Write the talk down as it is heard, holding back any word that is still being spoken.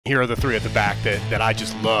Here are the three at the back that I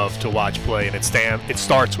just love to watch play, and it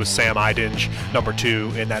starts with Sam Idinge, number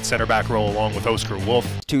 2, in that center back role, along with Oscar Wolf.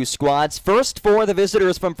 Two squads. First for the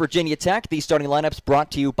visitors from Virginia Tech. These starting lineups brought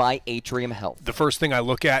to you by Atrium Health. The first thing I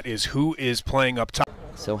look at is who is playing up top.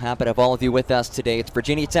 So happy to have all of you with us today. It's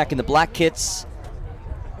Virginia Tech in the black kits,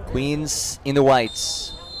 Queens in the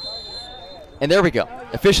whites. And there we go,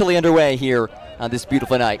 officially underway here on this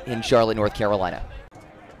beautiful night in Charlotte, North Carolina.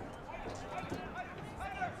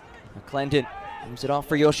 Clendon moves it off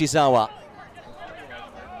for Yoshizawa.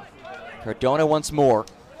 Cardona once more.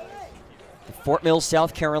 The Fort Mill,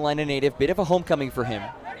 South Carolina native, bit of a homecoming for him.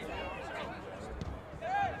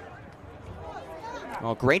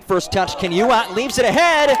 Oh, great first touch. Kenyua leaves it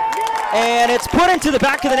ahead, and it's put into the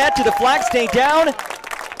back of the net. Do the flag stay down?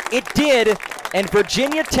 It did, and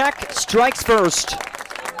Virginia Tech strikes first.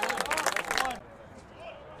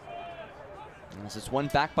 This is one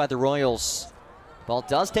back by the Royals. Ball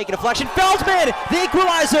does take a deflection. Feldman, the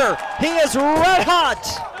equalizer. He is red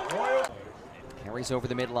hot. Carries over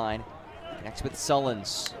the midline. Connects with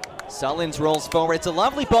Sullins. Sullins rolls forward. It's a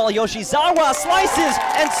lovely ball. Yoshizawa slices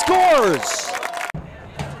and scores.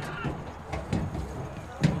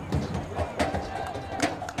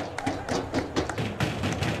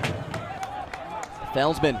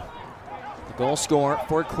 Feldman, the goal scorer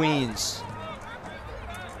for Queens.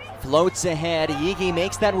 Floats ahead. Yigi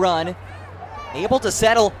makes that run. Able to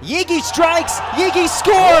settle. Yigi strikes. Yigi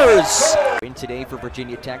scores! Win today for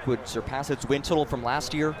Virginia Tech would surpass its win total from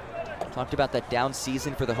last year. Talked about that down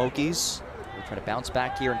season for the Hokies. We're trying to bounce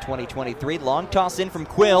back here in 2023. Long toss in from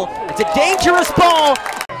Quill. It's a dangerous ball.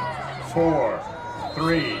 4,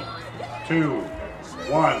 3, 2,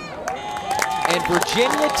 1. And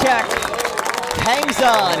Virginia Tech hangs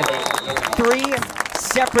on. 3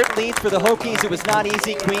 separate leads for the Hokies. It was not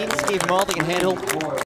easy. Queens gave them all they can handle.